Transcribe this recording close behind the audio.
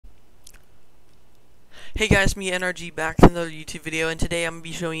Hey guys, me NRG back with another YouTube video, and today I'm going to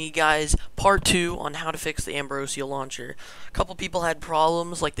be showing you guys part 2 on how to fix the Ambrosial launcher. A couple people had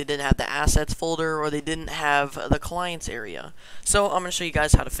problems, like they didn't have the assets folder or they didn't have the clients area. So I'm going to show you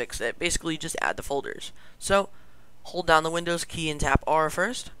guys how to fix it. Basically, just add the folders. So, hold down the Windows key and tap R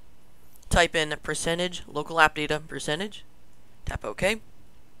first. Type in percentage, local app data, percentage. Tap OK.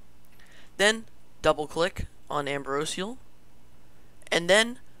 Then, double click on Ambrosial. And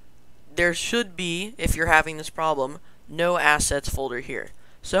then, there should be, if you're having this problem, no assets folder here.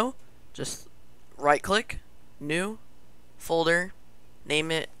 So, just right click, new, folder,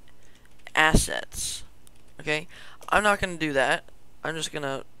 name it assets. Okay, I'm not going to do that. I'm just going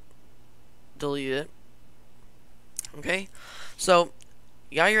to delete it. Okay, so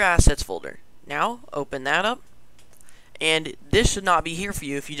you got your assets folder. Now, open that up. And this should not be here for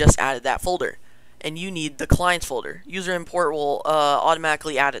you if you just added that folder. And you need the clients folder. User import will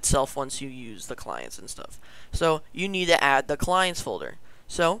automatically add itself once you use the clients and stuff. So you need to add the clients folder.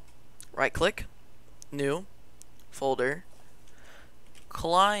 So right click, new, folder,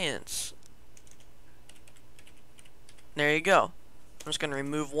 clients. There you go. I'm just going to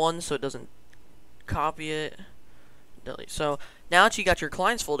remove one so it doesn't copy it. Delete. So now that you got your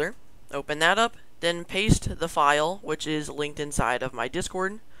clients folder, open that up, then paste the file, which is linked inside of my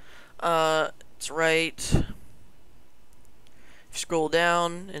Discord. It's right. If you scroll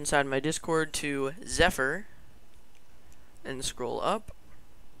down inside my Discord to Zephyr and scroll up,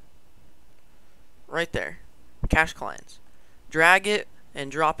 right there, cache clients. Drag it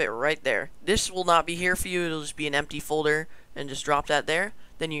and drop it right there. This will not be here for you. It'll just be an empty folder, and just drop that there.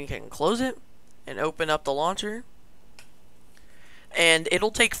 Then you can close it and open up the launcher. And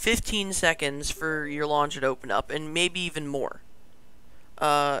it'll take 15 seconds for your launcher to open up, and maybe even more.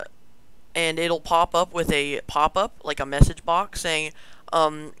 And it'll pop up with a pop-up, like a message box, saying,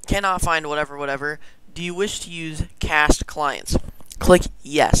 cannot find whatever. Do you wish to use cached clients? Click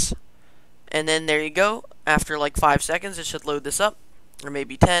yes. And then there you go. After like 5 seconds, it should load this up, or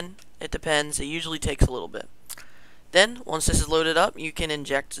maybe 10. It depends. It usually takes a little bit. Then, once this is loaded up, you can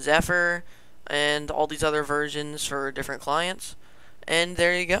inject Zephyr and all these other versions for different clients. And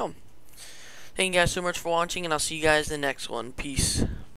there you go. Thank you guys so much for watching, and I'll see you guys in the next one. Peace.